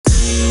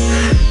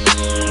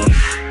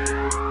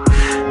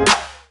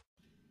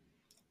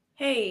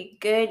Hey,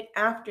 good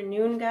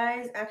afternoon,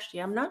 guys.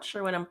 Actually, I'm not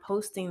sure when I'm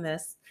posting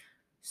this,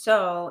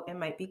 so it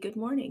might be good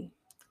morning.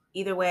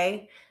 Either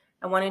way,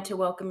 I wanted to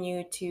welcome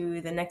you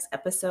to the next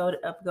episode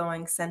of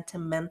Going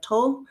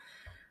Sentimental.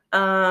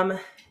 Um,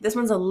 this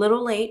one's a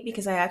little late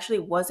because I actually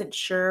wasn't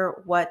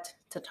sure what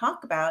to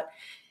talk about.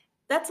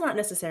 That's not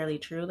necessarily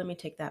true. Let me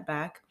take that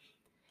back.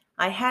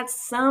 I had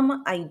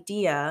some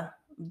idea,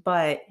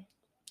 but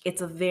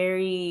it's a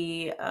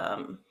very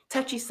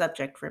touchy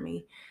subject for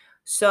me.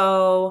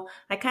 So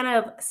I kind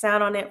of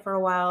sat on it for a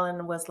while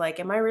and was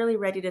like, am I really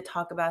ready to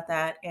talk about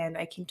that? And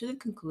I came to the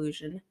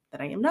conclusion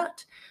that I am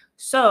not.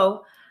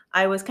 So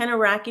I was kind of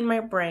racking my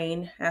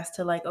brain as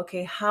to like,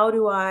 okay, how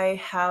do I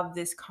have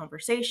this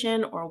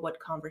conversation or what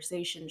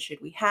conversation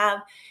should we have?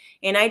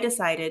 And I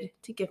decided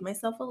to give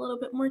myself a little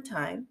bit more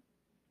time.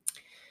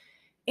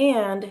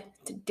 And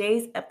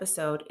today's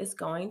episode is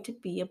going to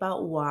be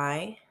about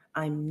why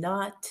I'm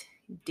not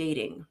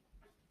dating.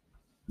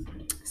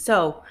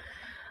 So,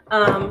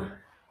 um,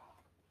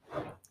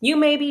 you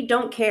maybe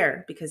don't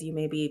care because you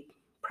maybe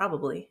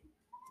probably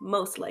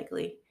most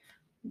likely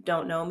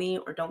don't know me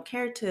or don't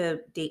care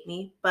to date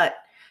me. But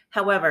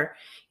however,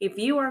 if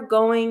you are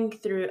going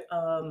through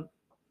a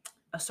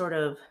sort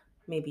of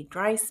maybe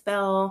dry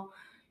spell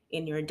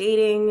in your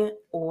dating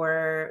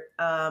or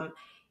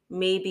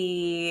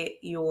maybe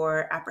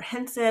you're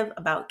apprehensive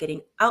about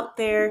getting out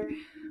there,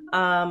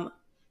 um,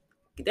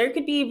 there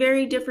could be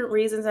very different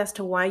reasons as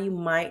to why you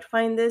might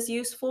find this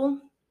useful.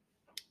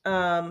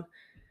 Um,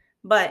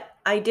 But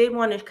I did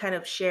want to kind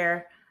of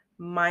share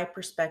my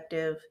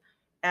perspective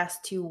as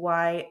to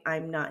why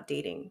I'm not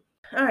dating.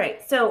 All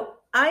right, so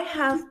I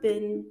have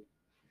been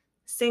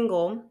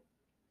single,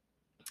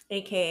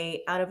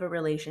 aka out of a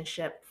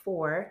relationship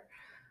for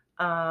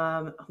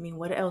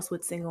what else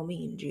would single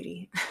mean,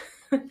 Judy?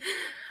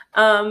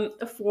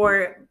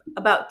 For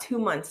about 2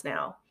 months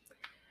now,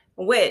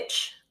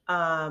 which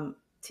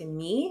to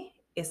me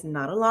is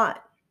not a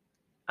lot.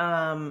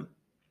 Um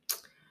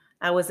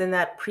I was in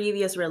that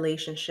previous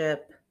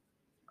relationship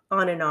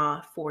on and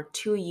off for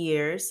 2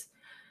 years,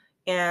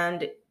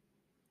 and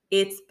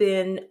it's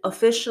been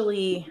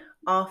officially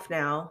off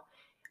now.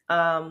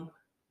 Um,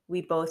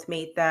 we both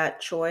made that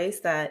choice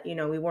that,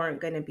 we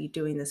weren't going to be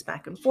doing this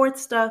back and forth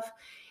stuff.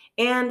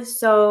 And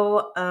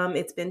so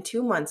it's been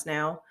 2 months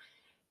now.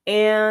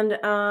 And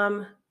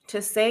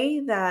to say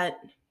that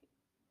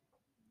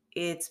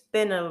it's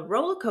been a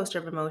roller coaster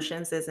of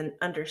emotions is an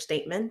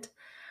understatement.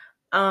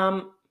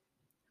 Um,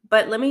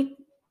 but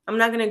I'm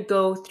not going to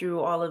go through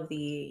all of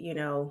the,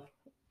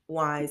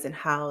 whys and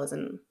hows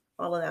and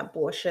all of that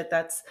bullshit.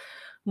 That's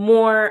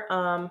more,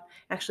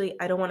 actually,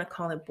 I don't want to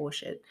call it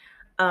bullshit.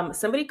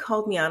 Somebody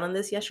called me out on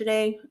this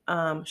yesterday.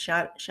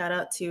 Shout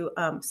out to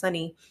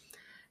Sunny,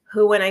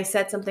 who, when I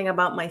said something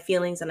about my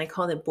feelings and I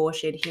called it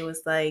bullshit, he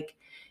was like,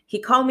 he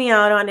called me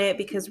out on it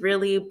because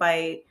really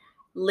by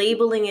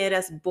labeling it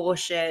as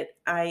bullshit,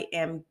 I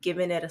am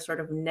giving it a sort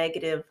of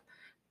negative,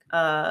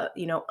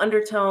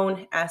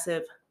 undertone, as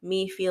if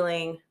me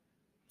feeling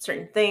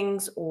certain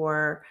things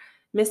or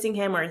missing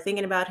him or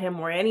thinking about him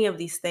or any of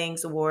these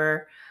things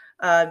or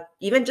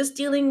even just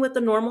dealing with the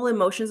normal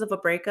emotions of a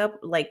breakup,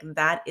 like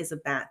that is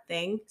a bad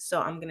thing. So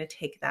I'm going to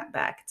take that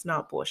back. It's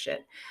not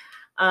bullshit.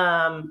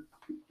 Um,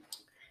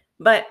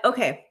 but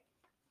okay,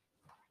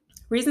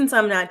 reasons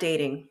I'm not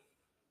dating.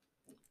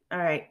 All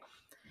right.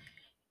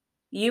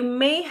 You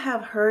may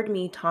have heard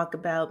me talk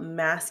about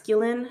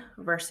masculine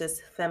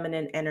versus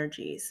feminine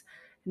energies.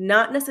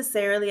 Not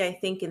necessarily, I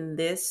think, in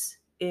this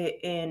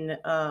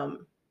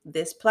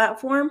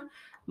platform,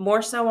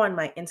 more so on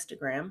my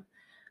Instagram,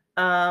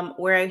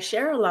 where I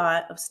share a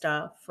lot of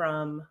stuff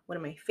from one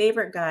of my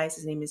favorite guys.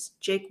 His name is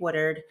Jake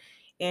Woodard,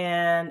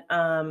 and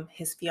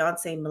his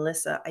fiance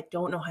Melissa. I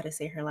don't know how to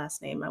say her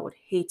last name. I would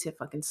hate to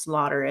fucking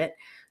slaughter it,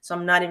 so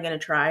I'm not even gonna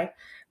try.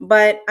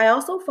 But I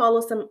also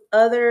follow some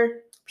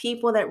other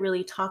people that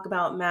really talk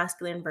about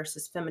masculine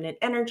versus feminine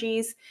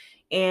energies,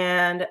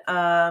 and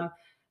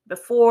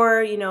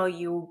before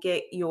you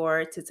get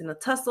your tits in a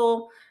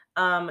tussle,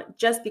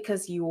 just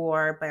because you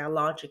are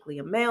biologically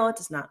a male, it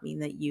does not mean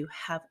that you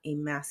have a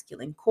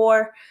masculine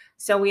core.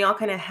 So we all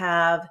kind of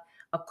have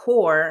a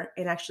core,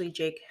 and actually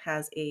Jake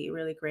has a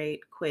really great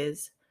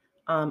quiz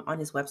on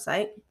his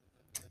website.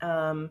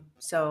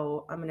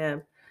 So I'm going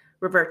to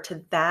revert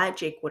to that,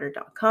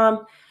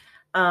 jakewoodard.com.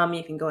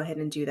 You can go ahead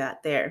and do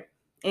that there.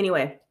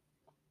 Anyway,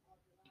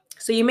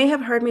 so you may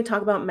have heard me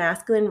talk about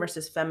masculine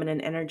versus feminine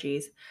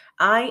energies.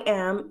 I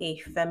am a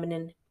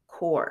feminine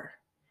core.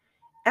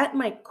 At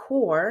my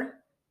core,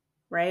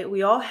 right,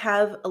 we all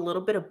have a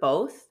little bit of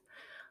both.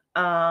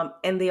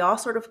 And they all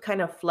sort of kind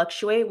of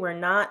fluctuate. We're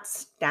not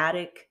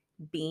static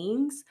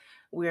beings.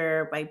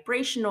 We're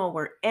vibrational.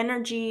 We're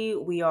energy.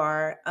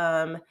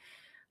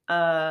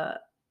 Uh,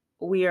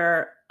 we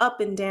are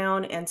up and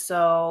down. And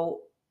so,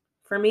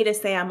 for me to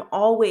say I'm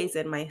always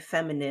in my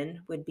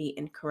feminine would be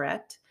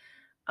incorrect.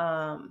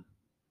 Um,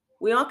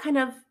 we all kind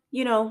of,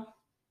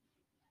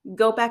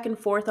 go back and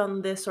forth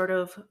on this sort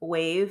of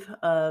wave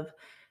of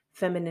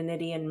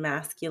femininity and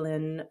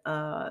masculine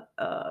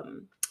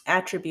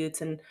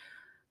attributes. And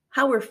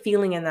how we're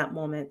feeling in that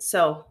moment.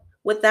 So,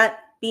 with that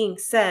being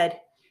said,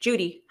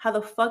 Judy, how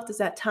the fuck does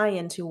that tie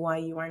into why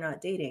you are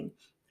not dating?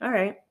 All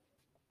right.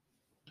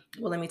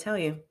 Well, let me tell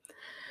you.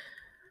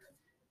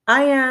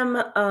 I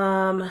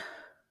am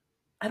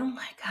I don't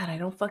like God, I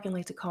don't fucking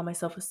like to call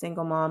myself a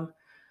single mom.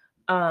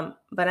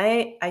 But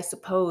I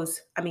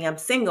suppose, I mean, I'm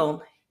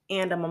single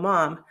and I'm a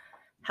mom.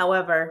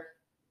 However,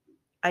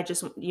 I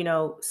just,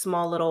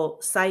 small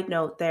little side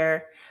note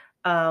there.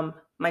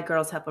 My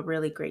girls have a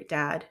really great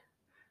dad.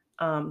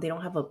 They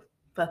don't have a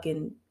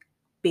fucking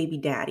baby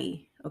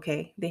daddy,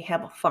 okay? They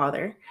have a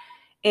father,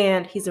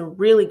 and he's a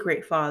really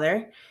great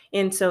father.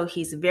 And so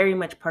he's very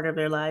much part of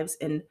their lives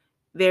and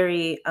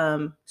very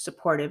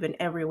supportive in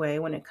every way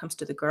when it comes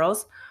to the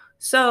girls.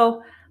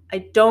 So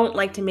I don't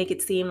like to make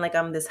it seem like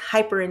I'm this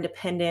hyper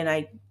independent.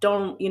 I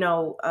don't, I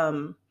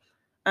don't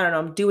know,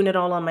 I'm doing it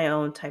all on my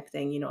own type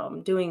thing.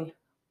 I'm doing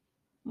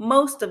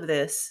most of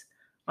this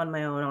on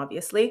my own,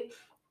 obviously.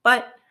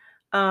 But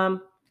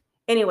um,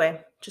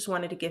 anyway, just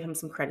wanted to give him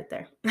some credit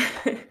there.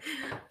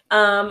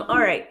 All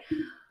right.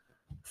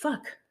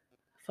 Fuck.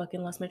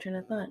 Fucking lost my train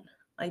of thought.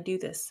 I do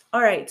this.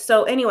 All right.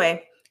 So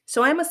anyway,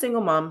 so I'm a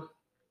single mom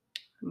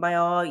by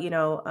all,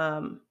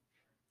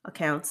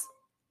 accounts.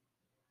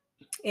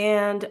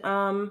 And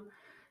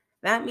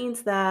that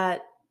means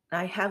that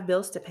I have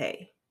bills to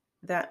pay.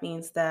 That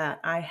means that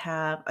I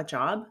have a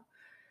job.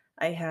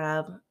 I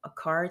have a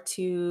car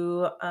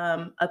to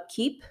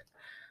upkeep.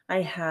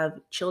 I have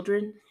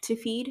children to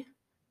feed,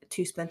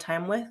 to spend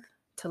time with,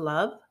 to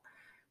love,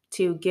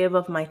 to give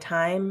of my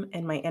time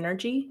and my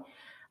energy.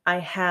 I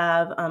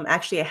have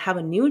actually I have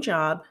a new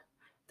job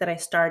that I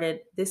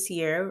started this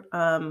year.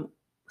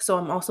 So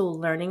I'm also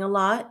learning a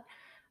lot.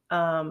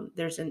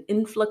 There's an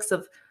influx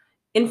of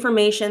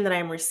information that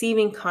I'm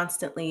receiving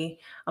constantly.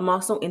 I'm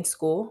also in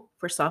school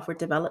for software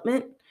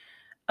development.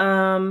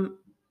 Um,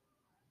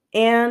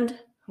 and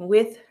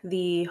with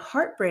the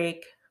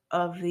heartbreak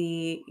of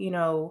the,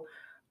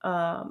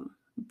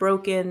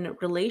 broken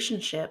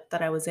relationship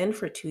that I was in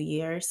for 2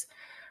 years,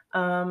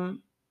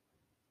 um,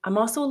 I'm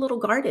also a little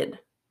guarded,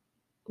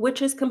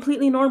 which is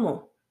completely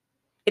normal.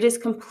 It is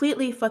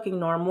completely fucking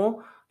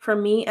normal for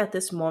me at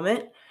this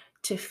moment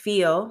to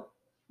feel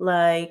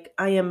like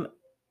I am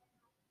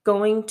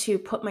going to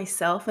put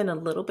myself in a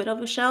little bit of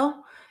a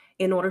shell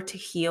in order to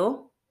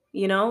heal.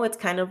 It's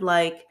kind of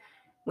like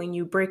when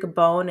you break a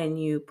bone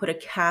and you put a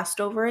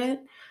cast over it.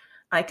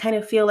 I kind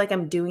of feel like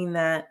I'm doing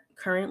that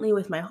currently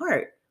with my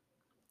heart.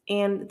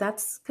 And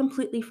that's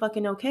completely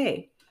fucking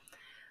okay.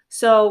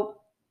 So,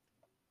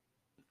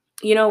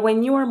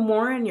 when you are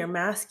more in your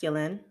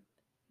masculine,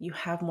 you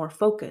have more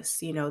focus.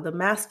 The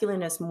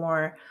masculine is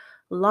more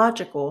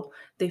logical.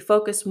 They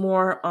focus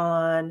more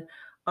on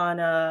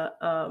a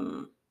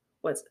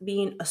what's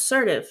being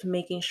assertive,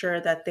 making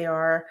sure that they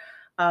are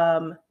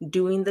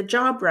doing the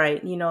job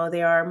right.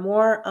 They are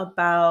more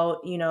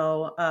about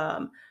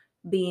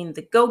being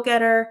the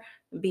go-getter,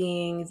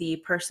 being the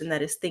person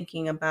that is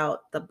thinking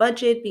about the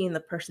budget, being the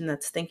person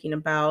that's thinking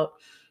about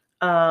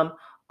um,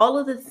 all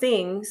of the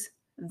things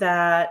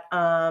that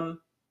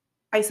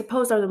I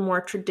suppose are the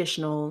more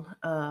traditional,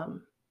 I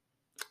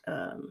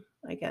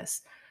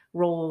guess,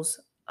 roles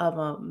of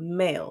a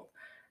male.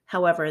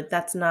 However,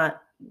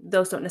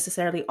 those don't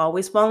necessarily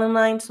always fall in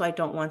line. So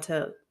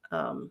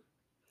um,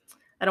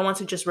 I don't want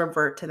to just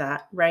revert to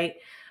that, right?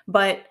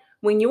 But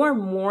when you are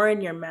more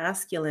in your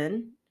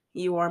masculine,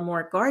 you are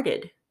more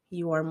guarded,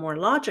 you are more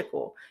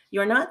logical.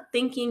 You're not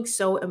thinking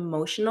so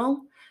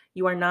emotional.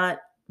 You are not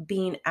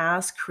being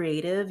as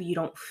creative. You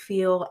don't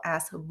feel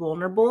as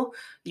vulnerable.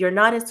 You're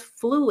not as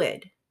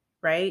fluid,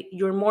 right?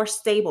 You're more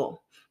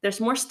stable. There's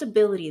more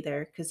stability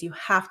there because you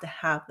have to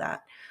have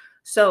that.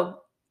 So,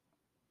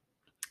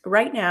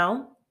 right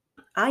now,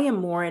 I am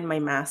more in my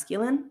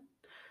masculine,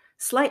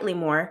 slightly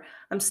more.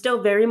 I'm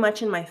still very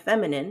much in my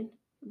feminine,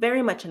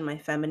 very much in my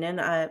feminine.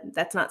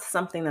 That's not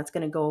something that's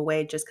going to go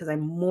away just because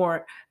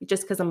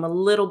I'm a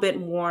little bit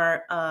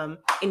more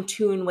in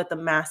tune with the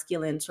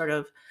masculine sort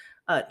of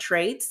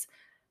traits.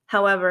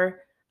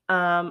 However,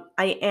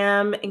 I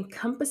am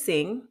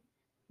encompassing,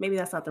 maybe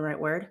that's not the right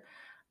word,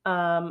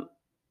 um,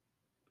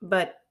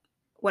 but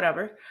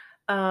whatever,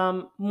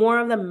 more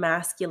of the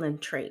masculine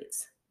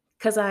traits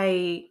because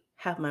I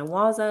have my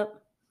walls up,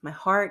 my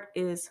heart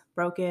is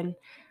broken.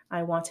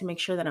 I want to make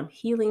sure that I'm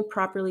healing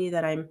properly,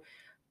 that I'm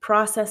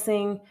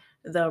processing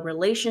the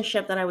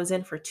relationship that I was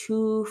in for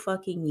 2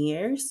 fucking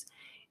years.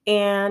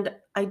 And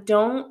I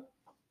don't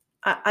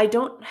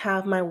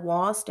have my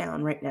walls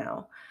down right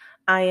now.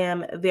 I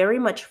am very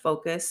much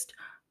focused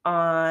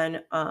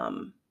on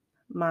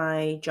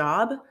my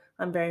job.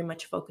 I'm very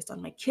much focused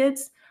on my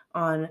kids,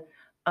 on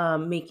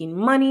making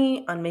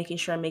money, on making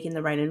sure I'm making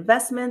the right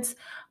investments.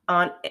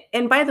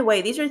 And by the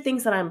way, these are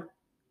things that I'm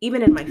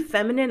even in my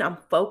feminine, I'm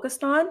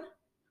focused on,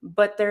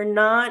 but they're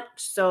not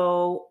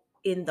so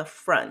in the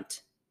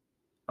front.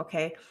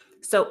 Okay.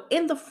 So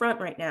in the front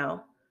right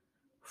now,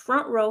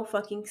 front row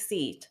fucking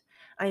seat,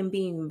 I am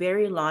being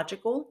very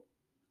logical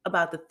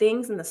about the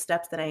things and the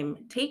steps that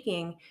I'm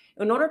taking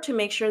in order to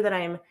make sure that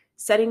I'm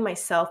setting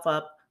myself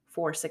up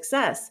for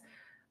success.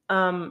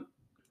 Um,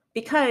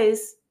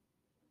 because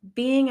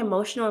being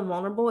emotional and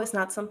vulnerable is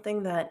not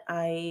something that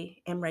I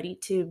am ready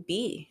to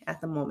be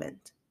at the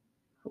moment.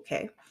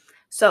 Okay.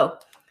 So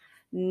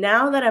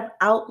now that I've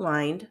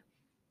outlined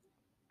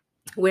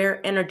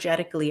where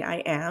energetically I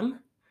am,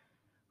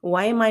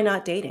 why am I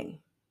not dating?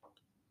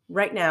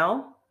 Right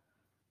now,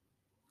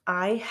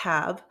 I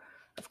have,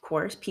 of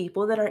course,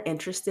 people that are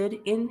interested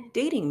in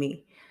dating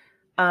me.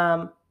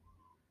 Um,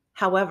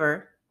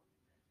 However,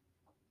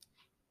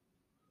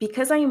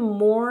 because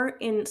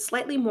I'm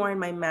slightly more in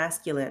my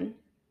masculine,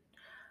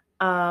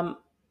 um,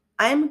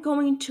 I'm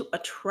going to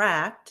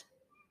attract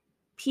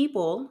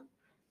people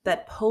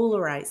that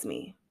polarize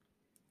me,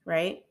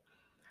 right?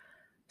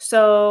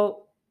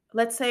 So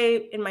let's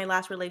say in my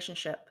last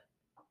relationship,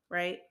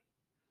 right?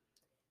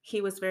 He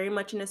was very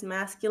much in his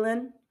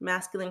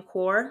masculine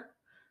core.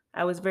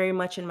 I was very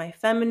much in my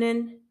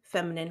feminine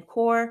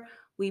core.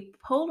 We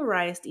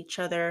polarized each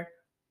other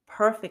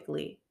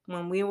perfectly.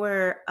 When we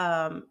were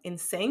in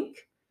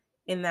sync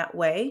in that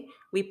way,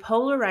 we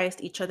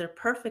polarized each other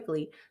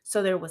perfectly.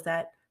 So there was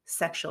that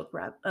sexual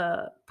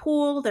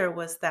pool, there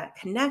was that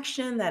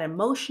connection, that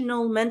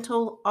emotional,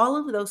 mental, all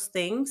of those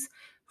things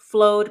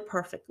flowed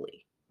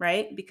perfectly,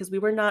 right? Because we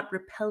were not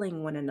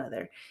repelling one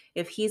another.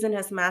 If he's in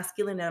his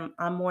masculine and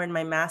I'm more in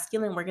my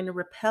masculine, we're going to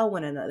repel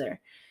one another.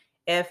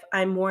 If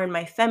I'm more in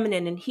my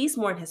feminine and he's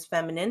more in his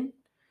feminine,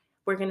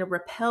 we're going to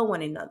repel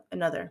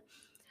another.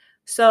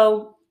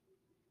 So,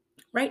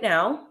 right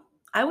now,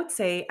 I would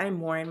say I'm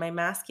more in my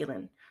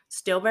masculine.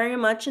 Still very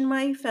much in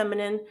my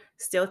feminine,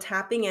 still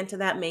tapping into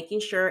that, making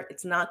sure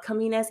it's not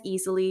coming as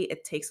easily.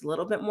 It takes a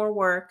little bit more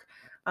work.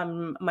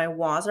 My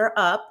walls are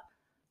up,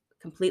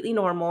 completely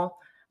normal.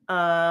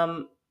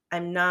 Um,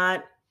 I'm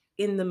not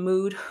in the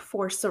mood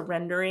for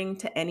surrendering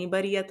to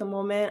anybody at the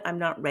moment. I'm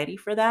not ready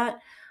for that.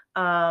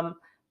 I'm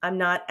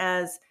not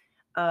as,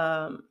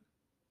 um,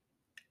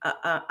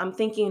 I'm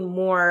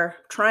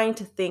trying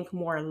to think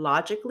more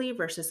logically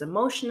versus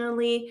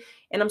emotionally.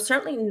 And I'm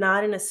certainly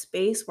not in a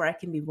space where I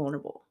can be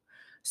vulnerable.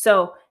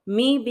 So,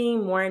 me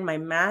being more in my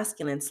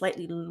masculine,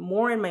 slightly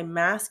more in my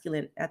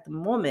masculine at the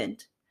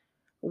moment,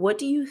 what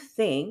do you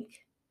think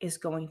is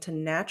going to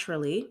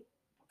naturally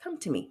come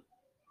to me?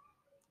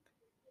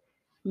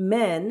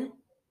 Men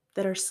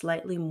that are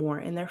slightly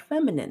more in their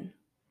feminine.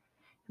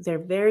 They're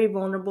very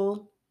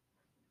vulnerable,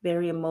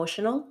 very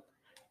emotional,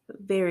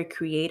 very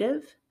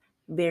creative,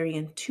 very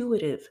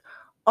intuitive.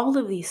 All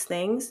of these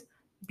things,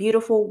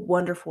 beautiful,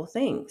 wonderful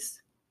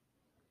things.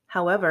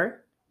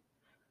 However,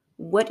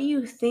 what do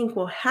you think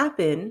will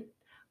happen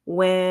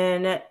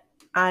when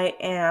I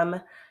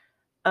am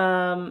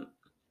um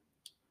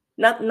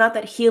not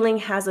that healing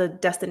has a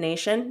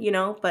destination,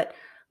 but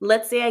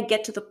let's say I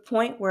get to the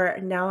point where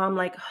now I'm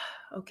like,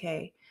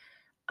 okay,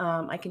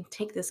 I can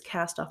take this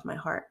cast off my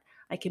heart.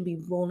 I can be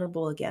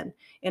vulnerable again,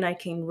 and I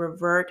can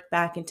revert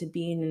back into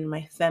being in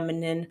my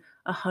feminine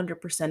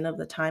 100% of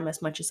the time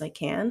as much as I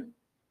can.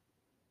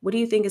 What do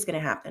you think is going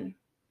to happen?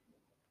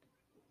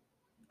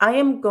 I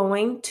am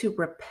going to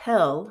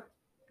repel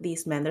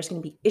these men. There's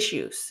going to be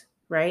issues,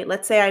 right?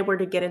 Let's say I were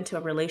to get into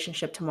a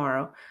relationship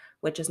tomorrow,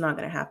 which is not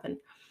going to happen.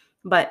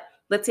 But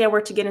let's say I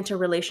were to get into a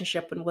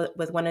relationship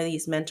with one of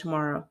these men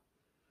tomorrow.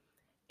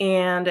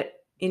 And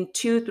in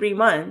 2, 3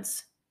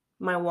 months,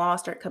 my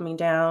walls start coming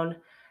down.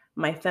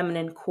 My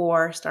feminine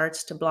core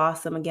starts to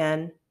blossom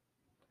again.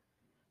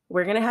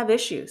 We're going to have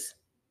issues.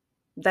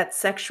 That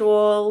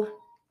sexual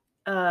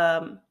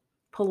um,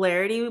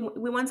 polarity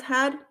we once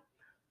had,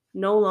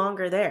 no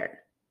longer there.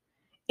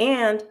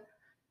 And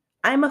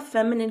I'm a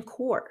feminine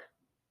core.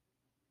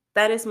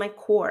 That is my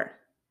core.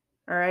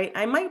 All right.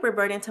 I might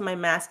revert into my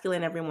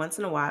masculine every once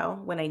in a while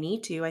when I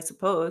need to, I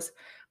suppose,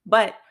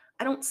 but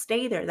I don't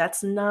stay there.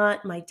 That's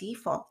not my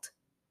default.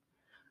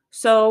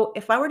 So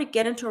if I were to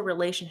get into a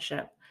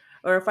relationship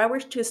or if I were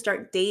to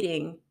start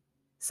dating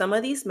some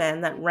of these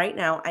men that right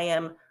now I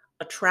am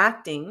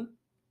attracting,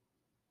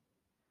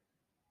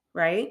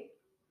 right?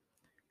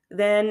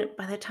 Then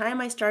by the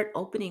time I start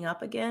opening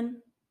up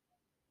again,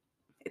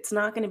 it's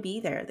not going to be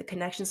there. The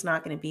connection's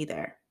not going to be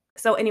there.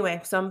 So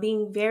anyway, so I'm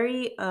being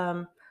very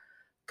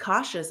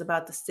cautious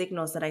about the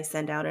signals that I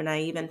send out. And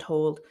I even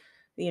told,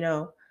 you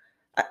know,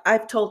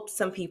 I've told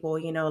some people,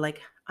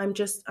 like, I'm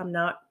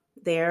not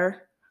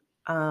there.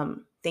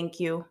 Thank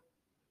you.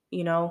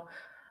 You know,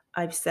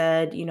 I've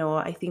said,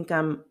 I think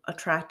I'm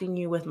attracting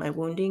you with my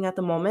wounding at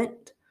the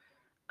moment.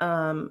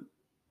 Um,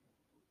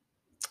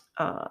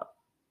 uh,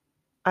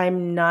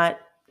 I'm not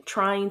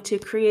trying to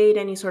create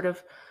any sort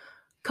of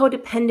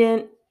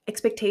codependent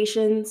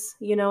expectations,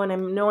 and I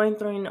know I'm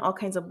throwing all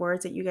kinds of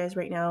words at you guys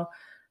right now,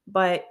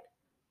 but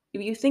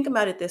if you think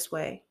about it this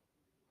way,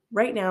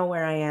 right now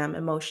where I am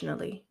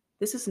emotionally,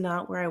 this is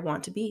not where I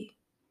want to be.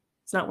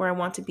 It's not where I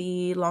want to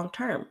be long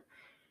term.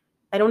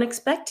 I don't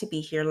expect to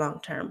be here long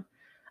term.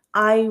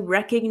 I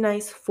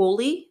recognize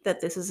fully that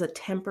this is a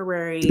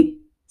temporary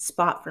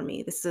spot for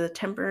me. This is a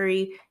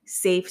temporary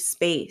safe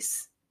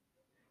space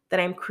that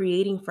I'm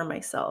creating for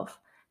myself,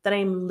 that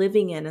I'm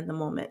living in the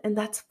moment. And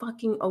that's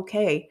fucking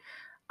okay.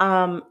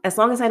 as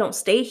long as I don't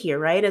stay here,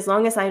 right? As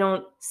long as I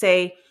don't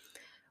say,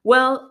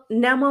 well,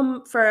 now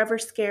I'm forever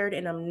scared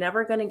and I'm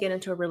never going to get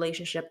into a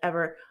relationship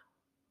ever.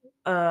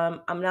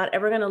 I'm not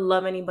ever going to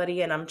love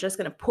anybody and I'm just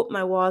going to put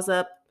my walls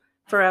up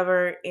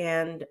forever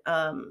and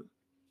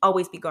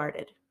always be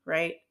guarded,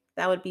 right?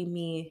 That would be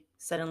me.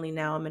 Suddenly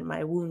now I'm in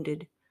my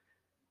wounded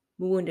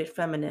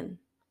feminine,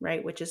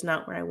 right? Which is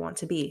not where I want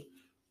to be.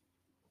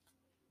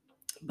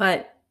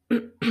 But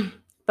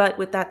but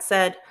with that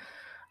said,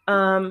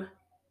 um,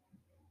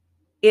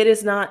 it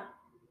is not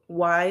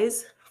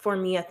wise for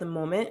me at the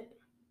moment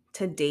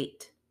to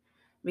date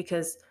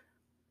because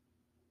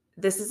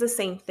this is the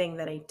same thing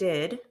that I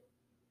did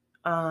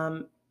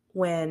um,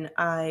 when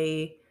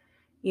I,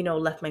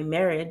 left my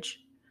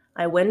marriage.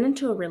 I went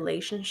into a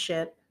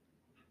relationship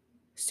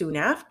soon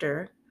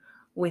after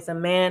with a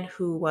man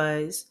who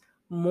was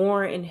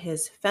more in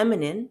his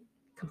feminine,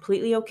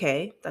 completely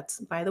okay. That's,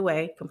 by the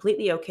way,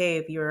 completely okay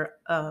if you're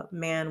a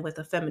man with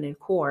a feminine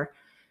core.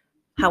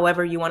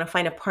 However, you want to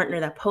find a partner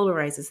that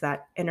polarizes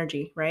that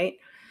energy, right?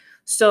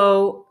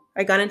 So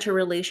I got into a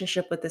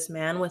relationship with this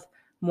man with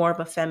more of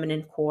a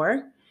feminine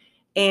core.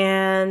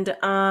 And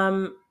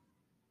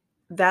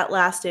that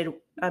lasted,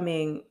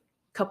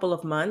 couple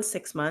of months,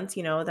 6 months,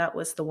 that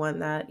was the one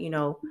that,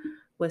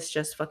 was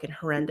just fucking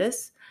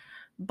horrendous.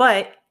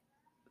 But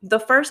the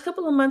first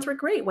couple of months were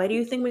great. Why do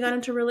you think we got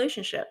into a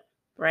relationship?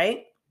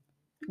 Right?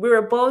 We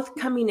were both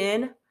coming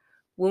in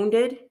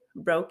wounded,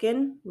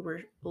 broken. We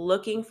were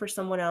looking for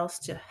someone else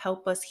to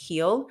help us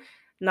heal,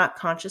 not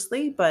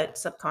consciously, but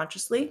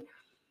subconsciously.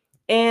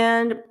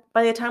 And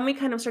by the time we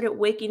kind of started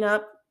waking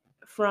up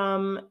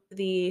from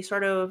the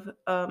sort of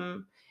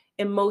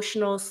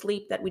emotional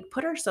sleep that we'd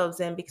put ourselves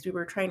in because we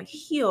were trying to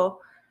heal,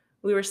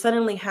 we were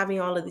suddenly having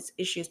all of these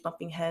issues,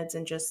 bumping heads,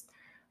 and just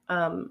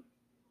um,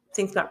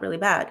 things got really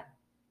bad,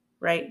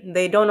 right?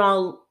 They don't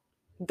all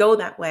go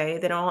that way.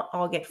 They don't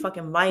all get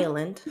fucking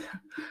violent.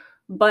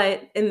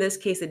 But in this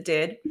case, it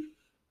did.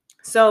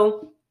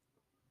 So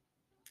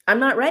I'm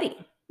not ready.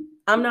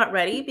 I'm not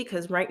ready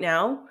because right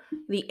now,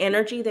 the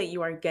energy that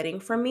you are getting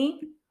from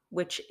me,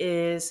 which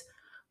is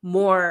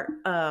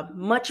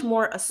much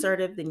more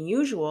assertive than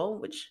usual,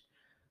 which,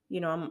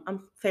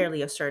 I'm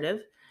fairly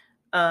assertive.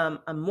 I'm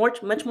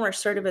much more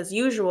assertive as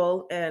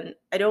usual. And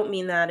I don't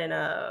mean that in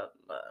a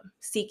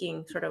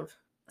seeking sort of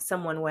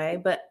someone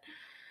way, but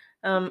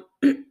um,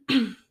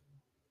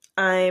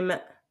 I'm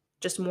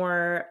just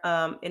more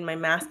in my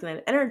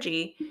masculine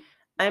energy.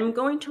 I'm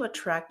going to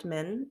attract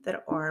men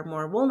that are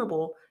more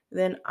vulnerable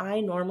than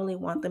I normally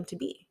want them to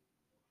be.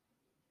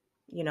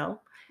 You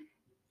know,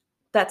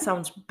 that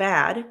sounds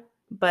bad,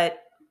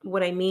 but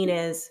what I mean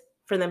is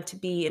for someone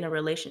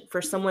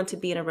to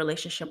be in a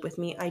relationship with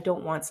me, I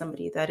don't want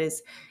somebody that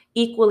is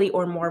equally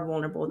or more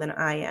vulnerable than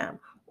I am,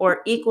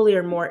 or equally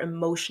or more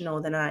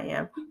emotional than I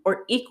am,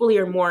 or equally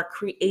or more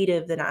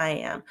creative than I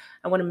am.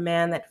 I want a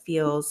man that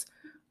feels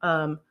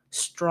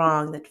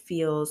strong, that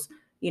feels,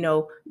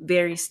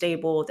 very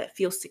stable, that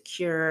feels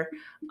secure,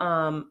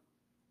 and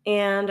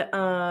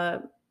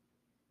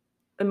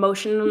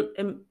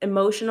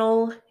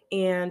emotional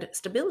and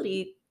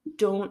stability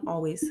don't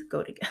always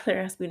go together,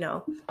 as we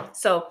know.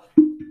 So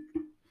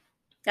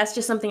that's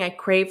just something I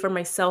crave for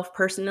myself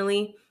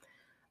personally.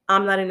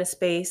 I'm not in a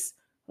space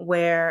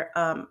where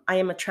I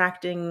am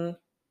attracting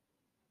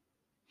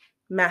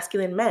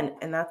masculine men,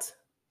 and that's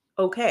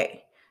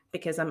okay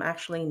because I'm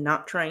actually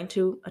not trying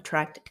to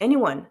attract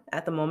anyone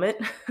at the moment.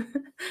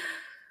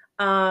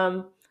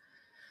 um,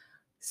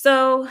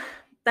 So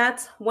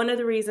that's one of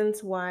the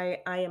reasons why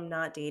I am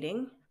not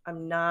dating.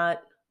 I'm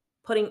not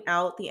putting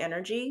out the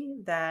energy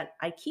that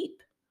I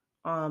keep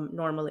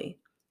normally.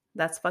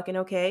 That's fucking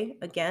okay.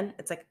 Again,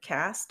 it's like a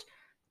cast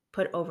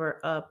put over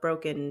a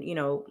broken,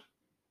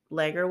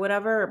 leg or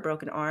whatever, a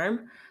broken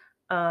arm.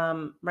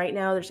 Right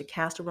now, there's a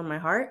cast over my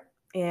heart,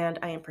 and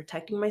I am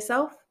protecting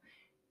myself.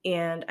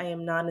 And I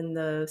am not in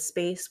the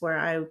space where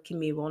I can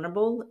be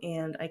vulnerable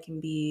and I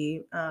can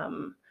be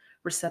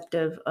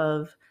receptive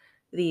of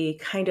the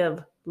kind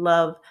of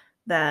love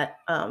that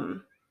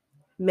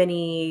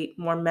many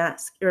more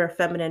or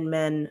feminine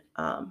men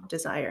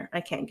desire.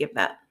 I can't give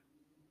that.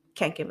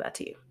 Can't give that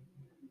to you.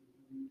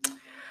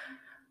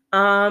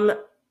 Um.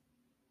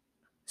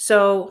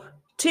 So,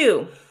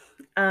 two.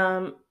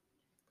 Um.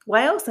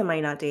 Why else am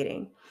I not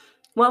dating?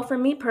 Well, for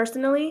me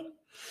personally,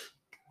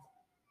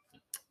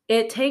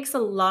 it takes a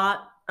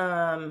lot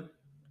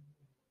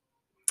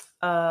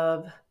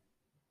of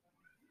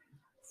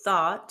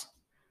thought.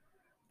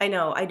 I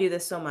know I do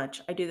this so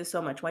much. I do this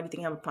so much. Why do you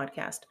think I have a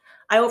podcast?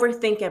 I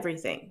overthink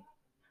everything.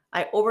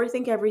 I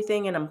overthink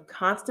everything and I'm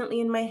constantly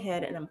in my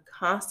head and I'm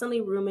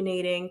constantly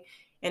ruminating.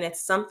 And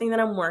it's something that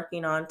I'm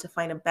working on to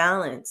find a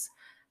balance.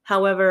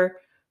 However,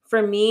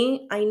 for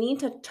me, I need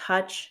to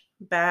touch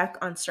back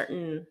on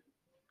certain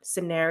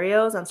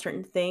scenarios, on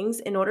certain things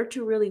in order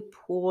to really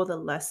pull the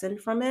lesson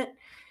from it.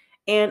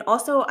 And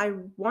also, I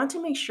want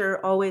to make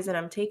sure always that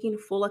I'm taking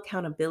full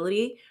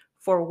accountability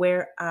for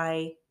where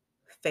I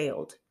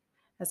failed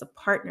as a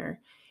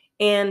partner.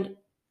 And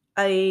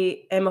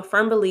I am a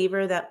firm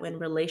believer that when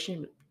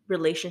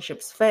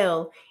relationships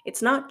fail,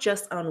 it's not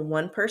just on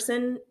one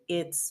person,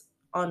 it's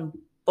on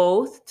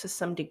both to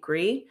some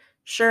degree.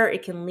 Sure,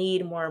 it can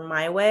lead more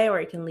my way or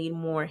it can lead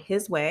more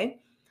his way.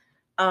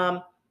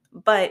 Um,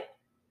 but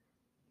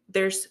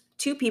there's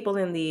two people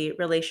in the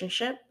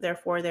relationship.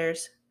 Therefore,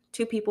 there's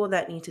two people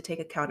that need to take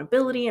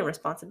accountability and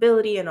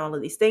responsibility and all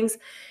of these things.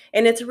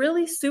 And it's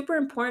really super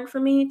important for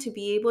me to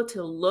be able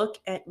to look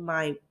at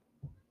my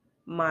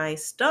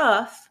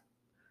stuff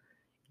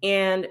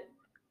and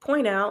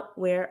point out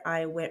where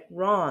I went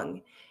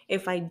wrong.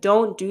 If I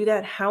don't do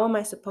that, how am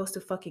I supposed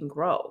to fucking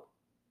grow?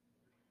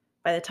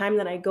 By the time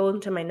that I go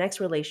into my next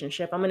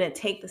relationship, I'm going to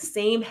take the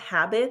same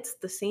habits,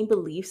 the same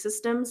belief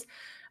systems,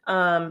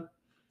 um,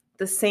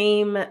 the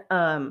same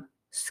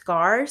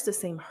scars, the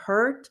same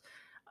hurt,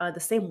 the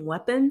same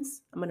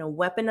weapons. I'm going to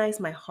weaponize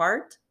my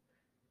heart,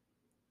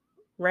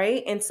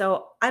 right? And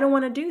so I don't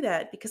want to do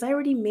that because I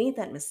already made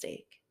that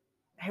mistake.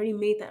 I already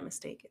made that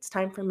mistake. It's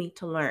time for me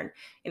to learn.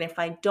 And if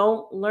I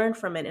don't learn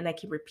from it and I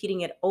keep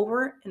repeating it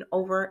over and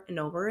over and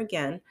over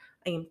again,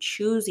 I am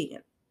choosing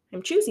it.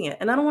 I'm choosing it.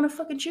 And I don't want to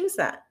fucking choose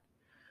that.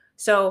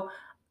 So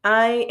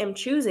I am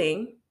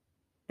choosing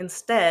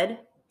instead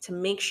to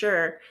make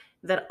sure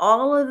that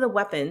all of the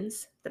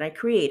weapons that I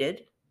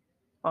created,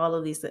 all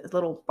of these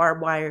little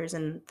barbed wires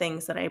and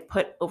things that I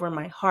put over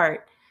my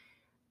heart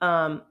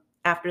um,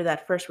 after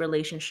that first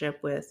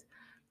relationship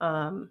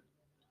um,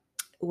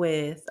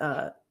 with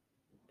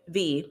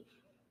V,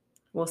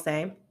 we'll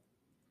say,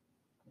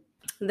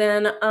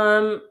 then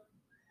I'm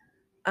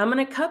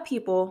gonna cut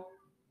people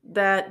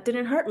that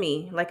didn't hurt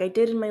me like I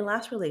did in my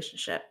last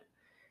relationship.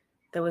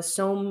 There was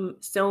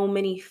so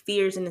many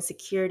fears and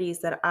insecurities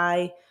that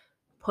I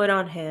put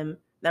on him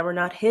that were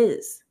not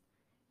his.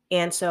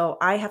 And so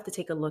I have to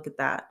take a look at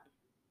that.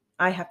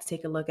 I have to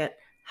take a look at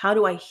how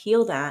do I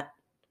heal that?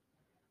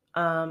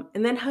 And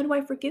then how do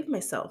I forgive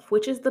myself?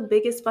 Which is the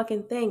biggest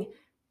fucking thing,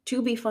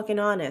 to be fucking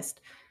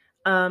honest.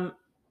 Um,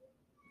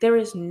 there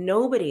is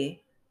nobody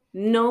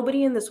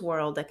in this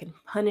world that can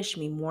punish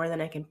me more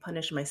than I can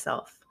punish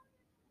myself.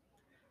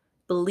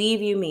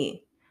 Believe you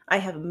me, I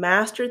have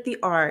mastered the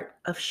art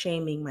of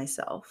shaming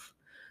myself.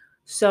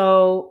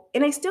 So,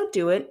 and I still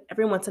do it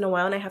every once in a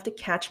while, and I have to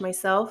catch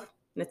myself,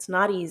 and it's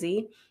not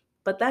easy.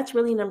 But that's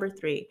really number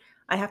three.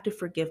 I have to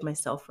forgive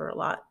myself for a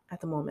lot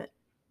at the moment.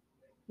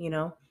 You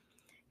know,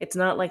 it's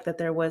not like that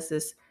there was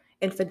this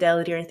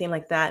infidelity or anything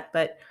like that,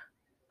 but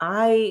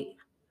I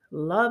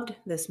loved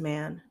this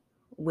man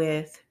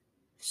with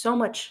so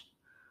much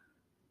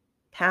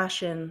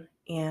passion,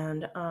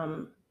 and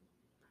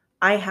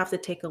I have to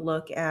take a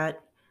look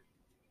at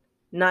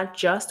not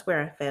just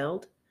where I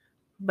failed,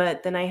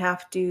 but then I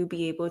have to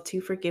be able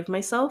to forgive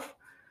myself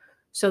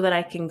so that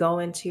I can go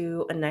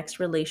into a next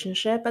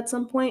relationship at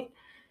some point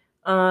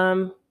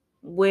um,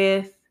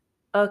 with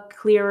a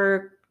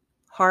clearer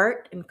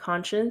heart and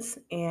conscience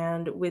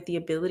and with the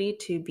ability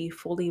to be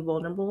fully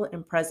vulnerable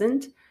and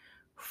present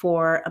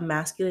for a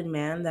masculine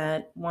man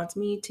that wants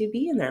me to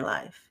be in their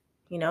life,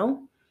 you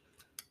know?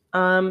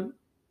 Um,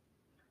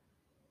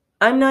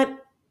 I'm not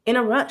in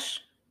a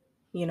rush,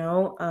 you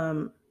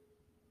know?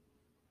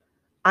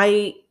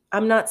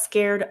 I'm not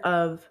scared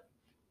of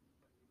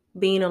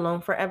being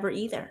alone forever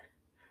either.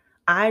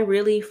 I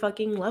really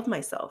fucking love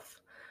myself.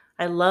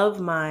 I love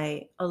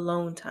my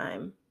alone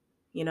time,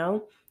 you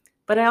know?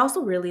 But I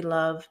also really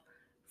love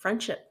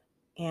friendship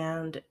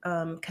and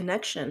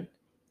connection.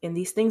 And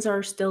these things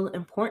are still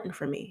important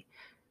for me.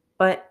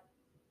 But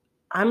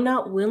I'm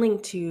not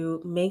willing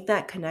to make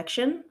that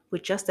connection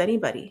with just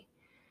anybody.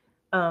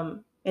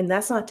 And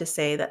that's not to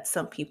say that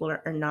some people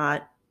are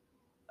not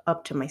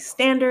up to my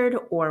standard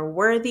or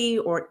worthy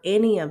or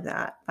any of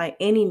that by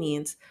any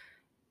means.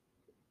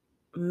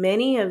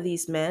 Many of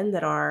these men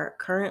that are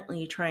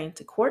currently trying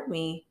to court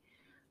me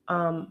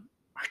are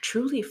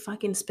truly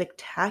fucking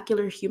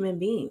spectacular human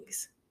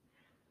beings,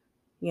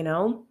 you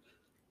know?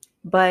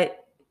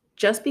 But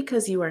just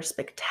because you are a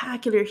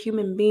spectacular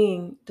human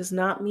being does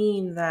not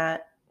mean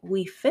that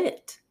we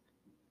fit,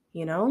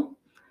 you know?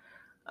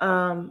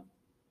 Um,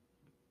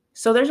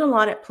 so there's a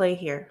lot at play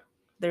here.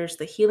 There's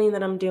the healing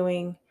that I'm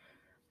doing,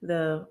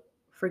 the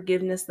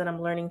forgiveness that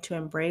I'm learning to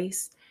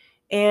embrace.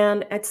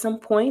 And at some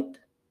point,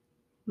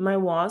 my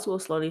walls will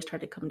slowly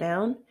start to come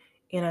down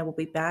and I will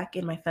be back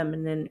in my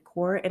feminine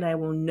core and I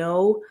will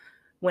know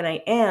when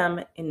I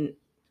am in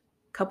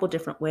a couple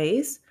different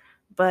ways,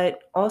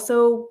 but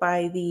also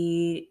by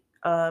the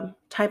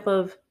type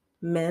of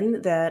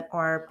men that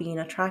are being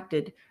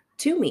attracted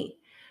to me.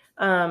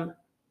 Um,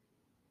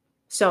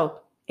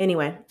 so,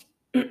 anyway,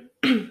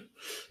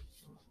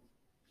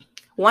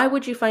 why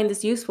would you find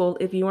this useful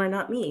if you are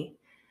not me?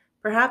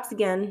 Perhaps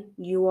again,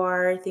 you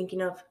are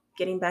thinking of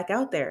getting back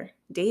out there,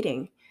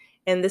 dating.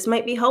 And this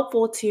might be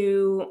helpful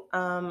to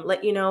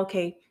let you know,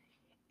 okay,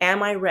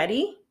 am I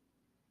ready?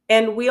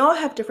 And we all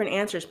have different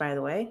answers, by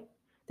the way.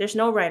 There's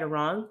no right or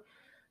wrong.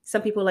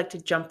 Some people like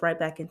to jump right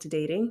back into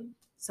dating.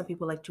 Some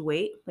people like to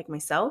wait, like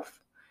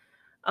myself.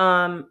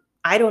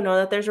 I don't know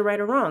that there's a right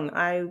or wrong.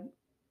 I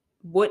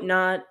would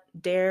not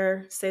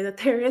dare say that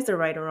there is a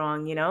right or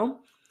wrong, you know?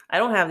 I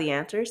don't have the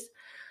answers.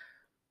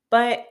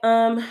 But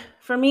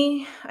for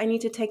me, I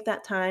need to take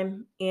that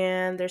time,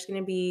 and there's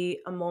going to be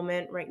a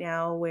moment right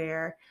now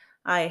where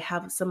I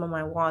have some of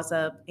my walls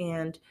up,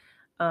 and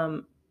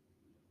um,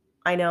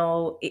 I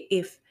know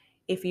if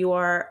you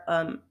are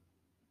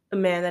a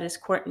man that is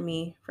courting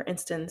me, for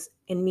instance,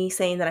 and me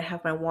saying that I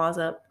have my walls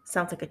up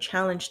sounds like a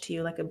challenge to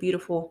you, like a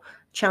beautiful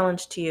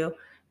challenge to you,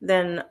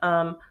 then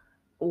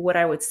what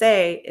I would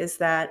say is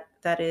that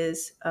that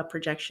is a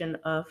projection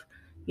of,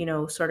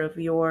 sort of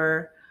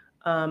your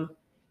um,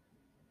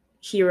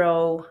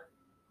 hero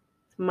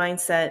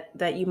mindset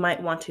that you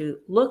might want to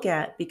look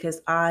at,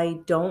 because I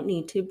don't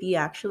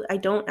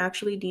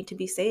actually need to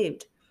be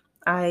saved.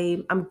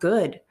 I'm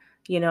good.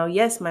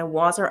 Yes, my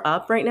walls are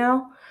up right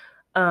now.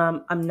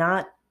 I'm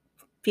not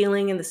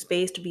feeling in the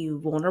space to be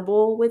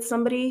vulnerable with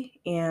somebody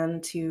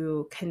and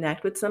to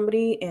connect with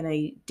somebody in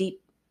a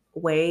deep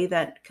way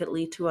that could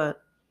lead to a,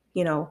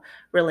 you know,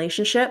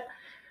 relationship.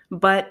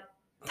 But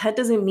that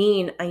doesn't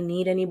mean I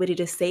need anybody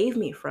to save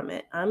me from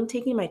it. I'm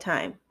taking my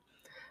time.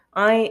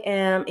 I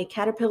am a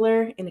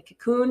caterpillar in a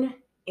cocoon,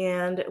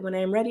 and when I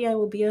am ready, I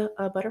will be a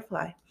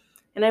butterfly.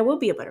 And I will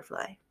be a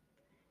butterfly.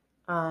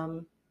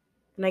 Um,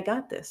 and I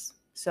got this.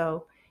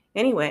 So,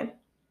 anyway,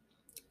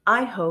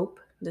 I hope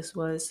this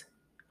was,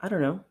 I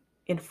don't know,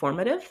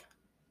 informative,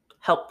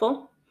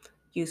 helpful,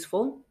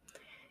 useful.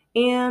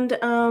 And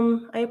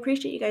I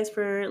appreciate you guys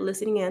for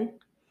listening in.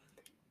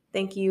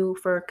 Thank you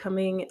for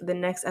coming. The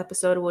next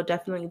episode will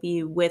definitely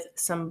be with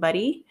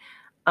somebody.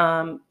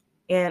 Um,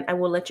 and I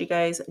will let you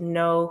guys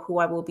know who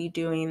I will be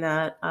doing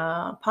that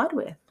pod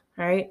with.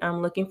 All right.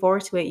 I'm looking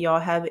forward to it. Y'all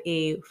have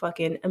a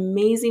fucking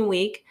amazing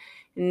week.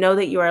 Know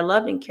that you are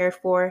loved and cared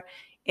for.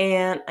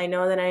 And I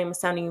know that I am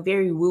sounding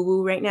very woo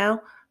woo right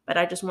now, but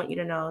I just want you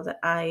to know that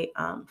I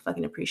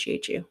fucking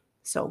appreciate you.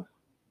 So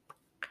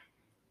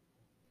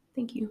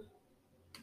thank you.